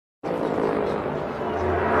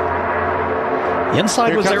Inside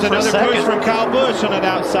Here was there comes for a another second. push from Kyle Busch on that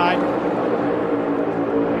outside.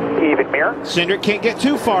 Even mirror. Cindric can't get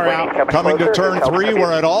too far out. Coming to turn 3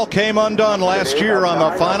 where it all came undone last year on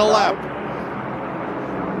the final lap.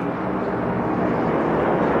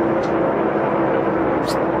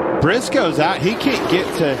 Briscoe's out. He can't get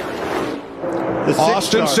to the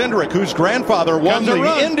Austin Cindric, whose grandfather won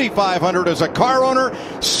the Indy 500 as a car owner.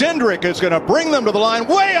 Cindric is going to bring them to the line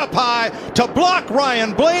way up high to block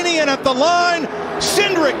Ryan Blaney, and at the line,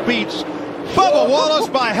 Cindric beats Bubba Wallace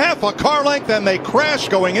by half a car length, and they crash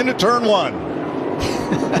going into turn 1.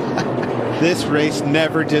 This race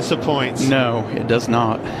never disappoints. No, it does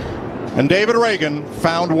not. And David Reagan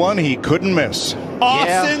found one he couldn't miss.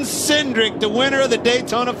 Austin Cindric, the winner of the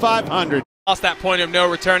Daytona 500. Past that point of no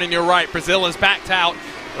return, and you're right, Brazil has backed out.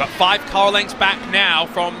 We've got 5 car lengths back now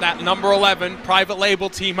from that number 11 private label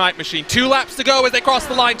Team Hype Machine. 2 laps to go as they cross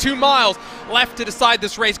the line, 2 miles left to decide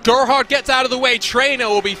this race. Gerhard gets out of the way. Trainer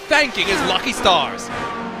will be thanking his lucky stars.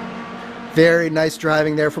 Very nice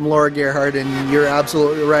driving there from Laura Gerhardt, and you're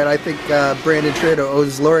absolutely right. I think Brandon Trainer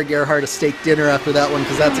owes Laura Gerhardt a steak dinner after that one,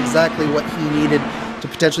 because that's exactly what he needed to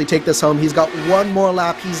potentially take this home. He's got one more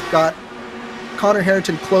lap. He's got Connor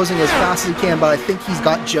Harrington closing as fast as he can, but I think he's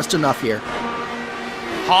got just enough here.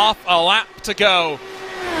 Half a lap to go.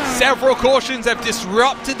 Several cautions have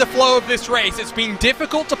disrupted the flow of this race. It's been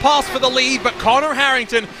difficult to pass for the lead, but Connor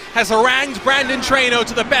Harrington has harangued Brandon Trainer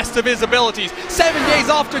to the best of his abilities. 7 days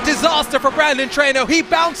after disaster for Brandon Trainer, he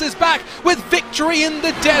bounces back with victory in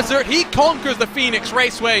the desert. He conquers the Phoenix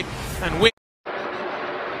Raceway and wins.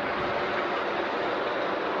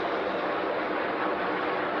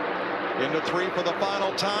 Into 3 for the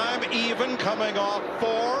final time, even coming off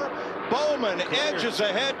 4. Bowman edges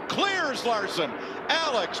ahead, clears Larson.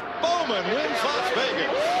 Alex Bowman wins Las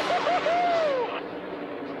Vegas.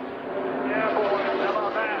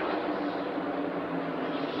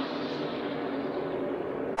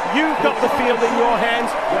 You've got the field in your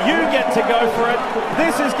hands. You get to go for it.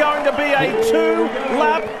 This is going to be a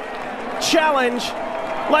 2-lap challenge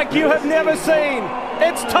like you have never seen.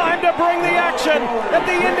 It's time to bring the action at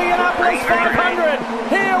the Indianapolis 500.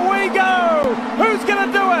 Here we go. Who's going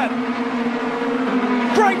to do it?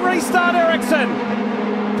 Great restart, Ericsson.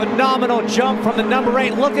 Phenomenal jump from the number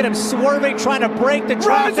 8. Look at him swerving, trying to break the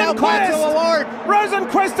track.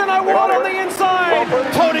 Rosenquist and O'Ward on the inside.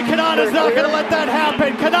 Tony Kanaan is not going to let that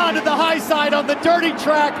happen. Kanaan to the high side on the dirty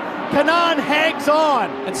track. Kanaan hangs on.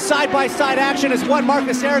 And side-by-side action is what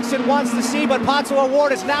Marcus Ericsson wants to see, but Pato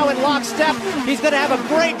O'Ward is now in lockstep. He's going to have a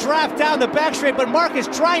great draft down the backstraight, but Marcus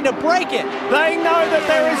trying to break it. They know that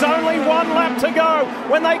there is only 1 lap to go.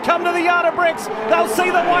 When they come to the yard of bricks, they'll see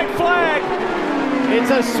the white flag. It's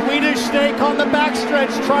a Swedish snake on the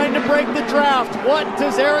backstretch trying to break the draft. What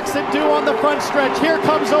does Ericsson do on the front stretch? Here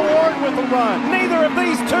comes O'Ward with a run. Neither of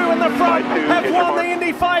these 2 in the front have won the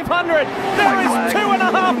Indy 500. There is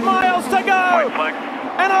 2.5 miles to go.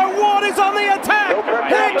 And O'Ward is on the attack.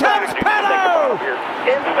 Here comes Pato.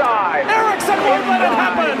 Inside. Ericsson won't let it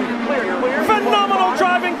happen. Phenomenal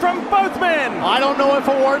driving from both men. I don't know if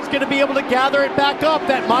O'Ward's going to be able to gather it back up.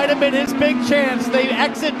 That might have been his big chance. They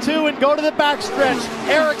exit 2 and go to the backstretch.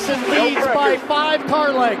 Ericsson leads by 5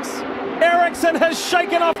 car lengths. Ericsson has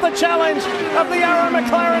shaken off the challenge of the Arrow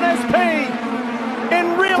McLaren SP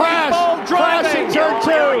in really bold driving. Turn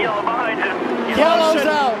 2. Yellow's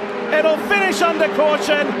out. It'll finish under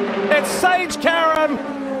caution. It's Sage Karam,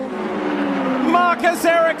 Marcus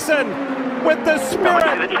Ericsson with the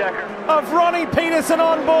spirit of Ronnie Peterson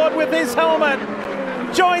on board with his helmet.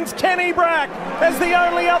 Joins Kenny Brack as the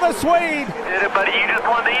only other Swede. Did it, buddy. You just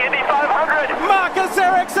won the Indy 500. Marcus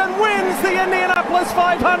Ericsson wins the Indianapolis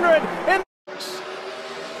 500.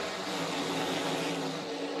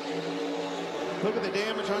 Look at the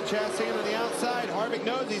damage on Chastain on the outside. Harvick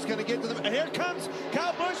knows he's going to get to them. And here comes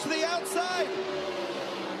Kyle Busch to the outside.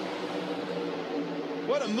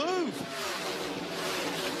 What a move.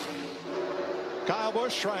 Kyle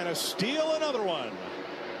Busch trying to steal another one.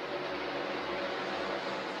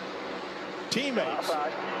 Teammates.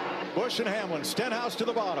 Busch and Hamlin. Stenhouse to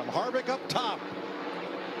the bottom. Harvick up top.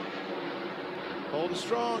 Holding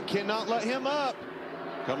strong. Cannot let him up.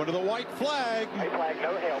 Coming to the white flag. White flag,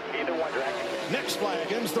 no help. Either one direction. Next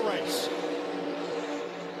flag ends the race.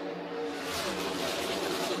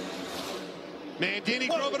 Man, Denny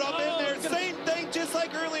drove it up in there. Same thing, just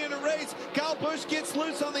like early in the race. Kyle Busch gets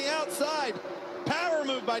loose on the outside. Power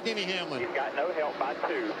move by Denny Hamlin. He's got no help by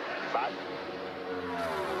 2.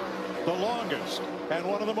 The longest and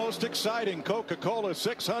one of the most exciting Coca-Cola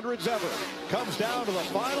 600s ever comes down to the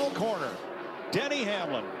final corner. Denny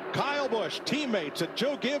Hamlin, Kyle Busch, teammates at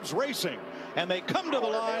Joe Gibbs Racing and they come to the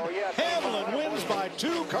line. Hamlin wins by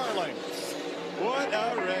 2 car lengths. What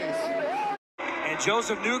a race. And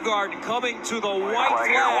Joseph Newgarden coming to the white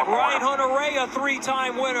flag. Ryan Hunter-Reay, a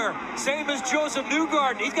 3-time winner. Same as Joseph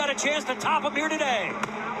Newgarden. He's got a chance to top him here today.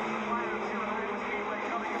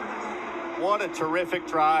 What a terrific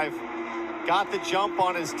drive. Got the jump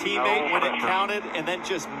on his teammate when it counted, and then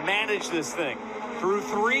just managed this thing. Through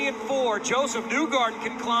 3 and 4, Joseph Newgarden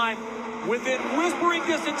can climb within whispering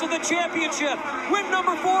distance of the championship. Win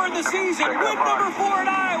number 4 in the season. Win number 4 in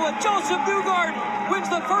Iowa. Joseph Newgarden wins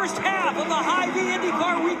the first half of the Hy-Vee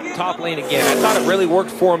IndyCar weekend. Top lane again. I thought it really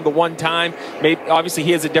worked for him the one time. Maybe, obviously,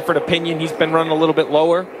 he has a different opinion. He's been running a little bit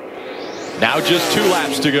lower. Now just 2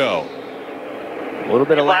 laps to go. A little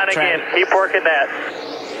bit of lap traffic. Keep working that.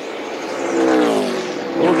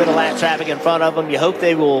 A little bit of lap traffic in front of them. You hope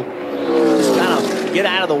they will just kind of get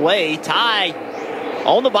out of the way. Ty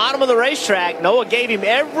on the bottom of the racetrack. Noah gave him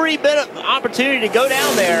every bit of opportunity to go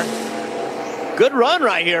down there. Good run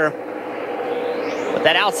right here. But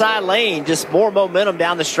that outside lane, just more momentum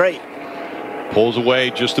down the straight. Pulls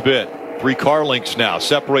away just a bit. 3 car lengths now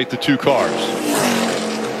separate the 2 cars.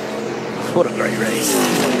 What a great race.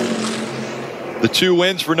 The 2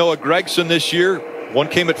 wins for Noah Gragson this year. One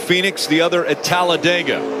came at Phoenix, the other at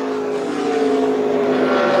Talladega.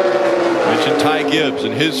 Mentioned Ty Gibbs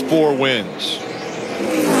and his 4 wins.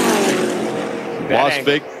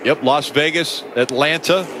 Las Vegas,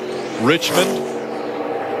 Atlanta, Richmond,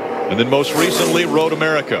 and then most recently Road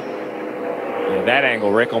America. Yeah, that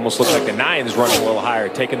angle, Rick, almost looks like the 9 is running a little higher,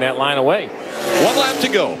 taking that line away. 1 lap to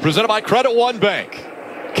go, presented by Credit One Bank.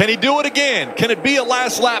 Can he do it again? Can it be a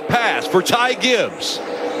last lap pass for Ty Gibbs?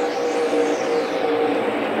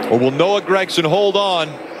 Or will Noah Gragson hold on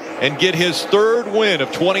and get his 3rd win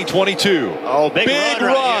of 2022? Oh, big run.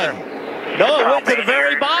 Right here. Noah went to the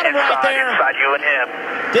very bottom right there. Inside you and him.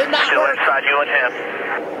 Did not Still work. inside you and him.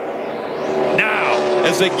 Now,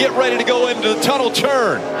 as they get ready to go into the tunnel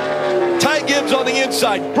turn, Ty Gibbs on the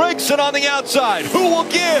inside, Gragson on the outside. Who will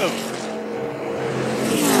give?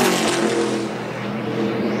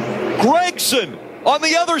 Gragson on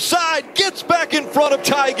the other side gets back in front of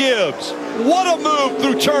Ty Gibbs. What a move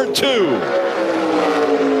through turn 2.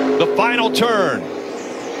 The final turn.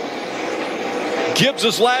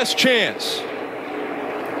 Gibbs' last chance.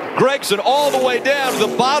 Gragson all the way down to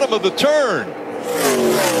the bottom of the turn.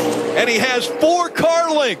 And he has 4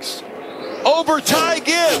 car lengths over Ty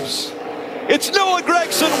Gibbs. It's Noah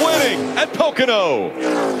Gragson winning at Pocono.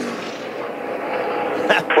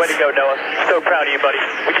 Way to go, Noah. So proud of you, buddy.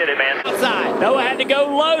 We did it, man. Outside. Noah had to go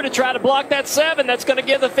low to try to block that 7. That's going to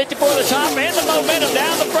give the 54 the top and the momentum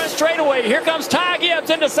down the front straightaway. Here comes Ty Gibbs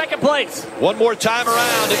into 2nd place. One more time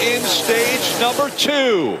around in stage number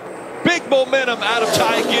 2. Big momentum out of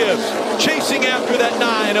Ty Gibbs, chasing after that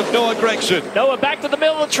 9 of Noah Gragson. Noah back to the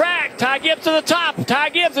middle of the track. Ty Gibbs to the top. Ty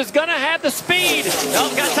Gibbs is going to have the speed.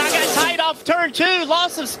 Got tight off turn 2,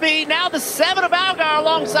 lost some speed. Now the 7 of Allgaier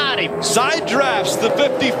alongside him. Side drafts the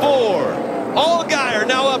 54. Allgaier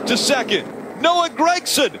now up to 2nd. Noah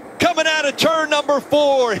Gragson coming out of turn number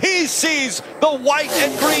 4. He sees the white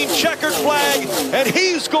and green checkered flag, and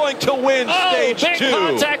he's going to win stage 2. Big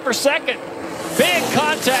contact for 2nd. Big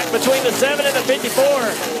contact between the 7 and the 54.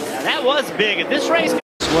 Now that was big at this race.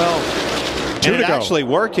 Well, and it actually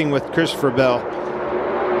working with Christopher Bell.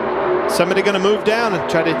 Somebody going to move down and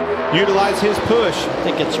try to utilize his push. I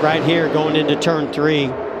think it's right here going into turn 3.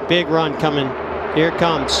 Big run coming. Here it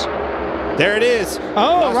comes. There it is.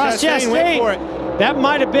 Oh, Ross Chastain went for it. That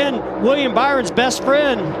might have been William Byron's best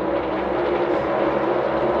friend.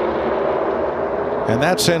 And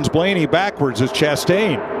that sends Blaney backwards as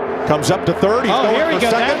Chastain comes up to 3rd. He's going here we for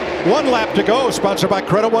go. 2nd. 1 lap to go, sponsored by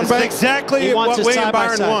Credit One Bank. Exactly what William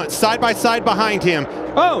Byron wants. Side by side behind him.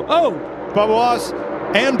 Bubba Wallace.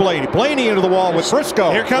 And Blaney into the wall with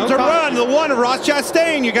Briscoe. Here comes a run. The 1 of Ross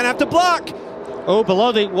Chastain. You're going to have to block. Oh,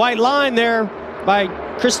 below the white line there by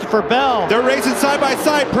Christopher Bell. They're racing side by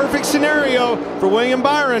side. Perfect scenario for William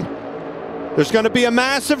Byron. There's going to be a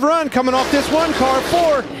massive run coming off this 1 car.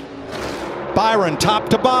 4. Byron top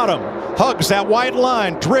to bottom. Hugs that white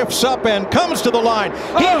line, drifts up and comes to the line.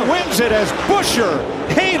 He wins it as Buescher,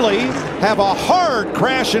 Haley have a hard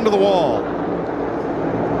crash into the wall.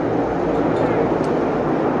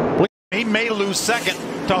 He may lose 2nd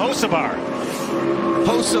to Hocevar.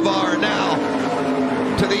 Hocevar now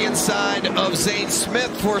to the inside of Zane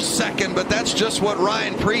Smith for 2nd, but that's just what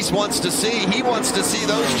Ryan Preece wants to see. He wants to see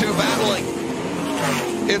those 2 battling.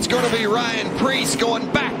 It's going to be Ryan Preece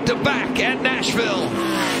going back to back at Nashville.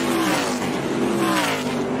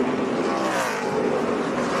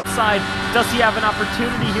 Side. Does he have an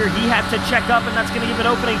opportunity here? He had to check up, and that's going to give an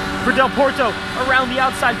opening for Del Porto around the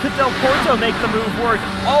outside. Could Del Porto make the move work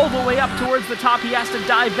all the way up towards the top? He has to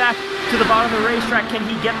dive back to the bottom of the racetrack. Can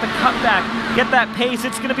he get the cutback, get that pace?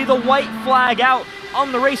 It's going to be the white flag out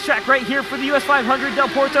on the racetrack right here for the US 500. Del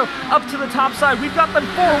Porto up to the top side. We've got them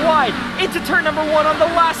 4 wide into turn number 1 on the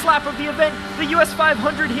last lap of the event. The US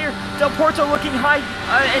 500 here. Del Porto looking high,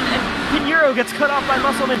 and Pinheiro gets cut off by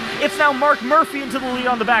Musselman. It's now Mark Murphy into the lead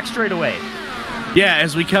on the back straightaway. Yeah,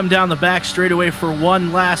 as we come down the back straightaway for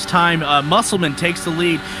one last time, Musselman takes the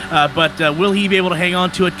lead, but will he be able to hang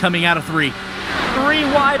on to it coming out of 3? 3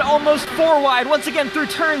 wide, almost 4 wide. Once again through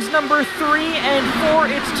turns number 3 and 4.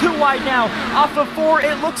 It's 2 wide now. Off of 4,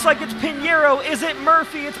 it looks like it's Pinheiro. Is it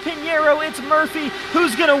Murphy? It's Pinheiro. It's Murphy.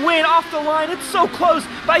 Who's going to win? Off the line. It's so close.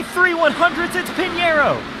 By 3 100ths, it's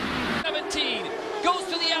Pinheiro. 17 goes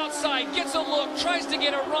to the outside, gets a look, tries to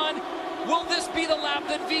get a run. Will this be the lap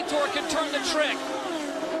that Vitor can turn the trick?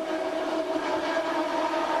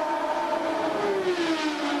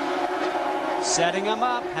 Setting him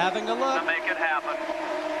up, having a look. To make it happen.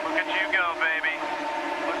 Look at you go, baby.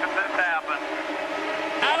 Look at this happen.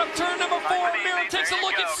 Out of turn number 4, Mira takes a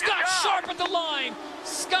look at Scott Sharp at the line.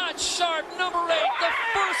 Scott Sharp, number 8, the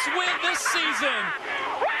first win this season.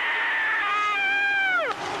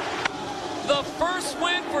 The first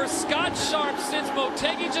win for Scott Sharp since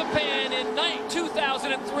Motegi, Japan in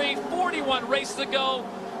 2003. 41 races ago.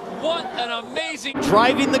 What an amazing...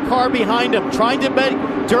 Driving the car behind him, trying to make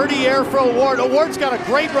dirty air for Award. Award's got a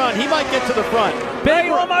great run. He might get to the front. They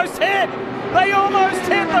almost hit. They almost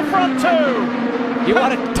hit the front 2. You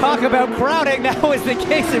want to talk about crowding? Now is the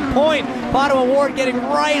case in point. Pato Award getting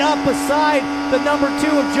right up beside the number 2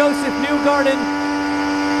 of Joseph Newgarden.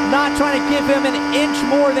 Not trying to give him an inch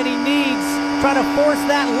more than he needs. Trying to force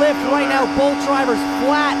that lift right now. Both drivers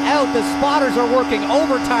flat out. The spotters are working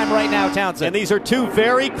overtime right now, Townsend. And these are 2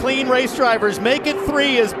 very clean race drivers. Make it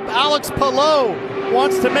 3 as Alex Palou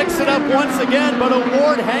wants to mix it up once again, but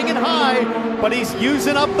Award hanging high, but he's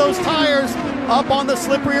using up those tires up on the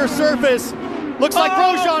slipperier surface. Looks like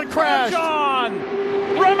Grosjean crashed.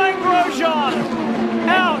 Romain Grosjean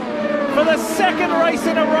out for the 2nd race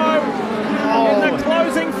in a row. In the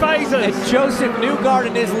closing phases. And Joseph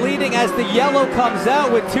Newgarden is leading as the yellow comes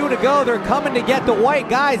out with 2 to go. They're coming to get the white.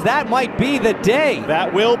 Guys, that might be the day.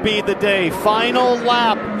 That will be the day. Final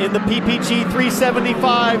lap in the PPG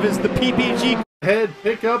 375 is the PPG. Head,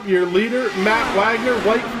 pick up your leader, Matt Wagner.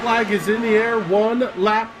 White flag is in the air. 1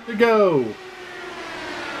 lap to go.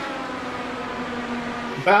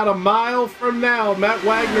 About a mile from now, Matt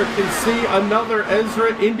Wagner can see another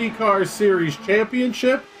Ezra IndyCar Series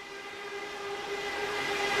championship.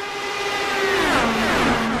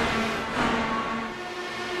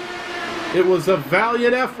 It was a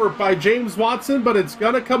valiant effort by James Watson, but it's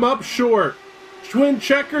going to come up short. Twin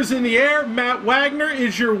checkers in the air. Matt Wagner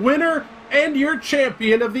is your winner and your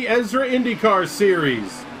champion of the Ezra IndyCar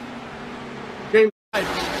Series. James.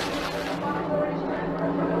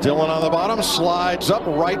 Dillon on the bottom, slides up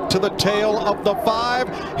right to the tail of the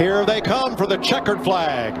 5. Here they come for the checkered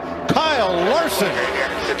flag. Kyle Larson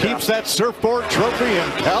keeps that surfboard trophy in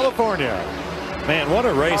California. Man, what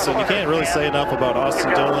a race, and you can't really say enough about Austin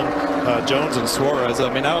Dillon, Jones, and Suarez.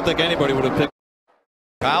 I mean, I don't think anybody would have picked.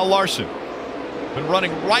 Kyle Larson been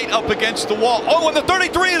running right up against the wall. Oh, and the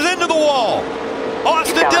 33 is into the wall.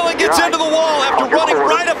 Austin Dillon gets into the wall after running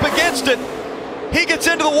right up against it. He gets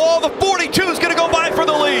into the wall. The 42 is going to go by for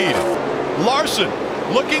the lead. Larson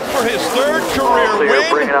looking for his 3rd career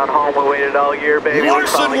win. Bring it on home. We waited all year, baby.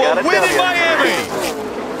 Larson will win in Miami.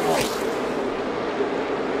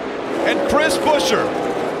 And Chris Buescher,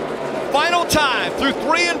 final time through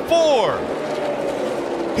 3 and 4.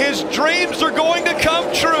 His dreams are going to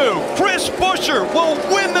come true. Chris Buescher will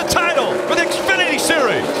win the title for the Xfinity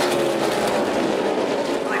Series.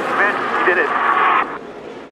 You did it.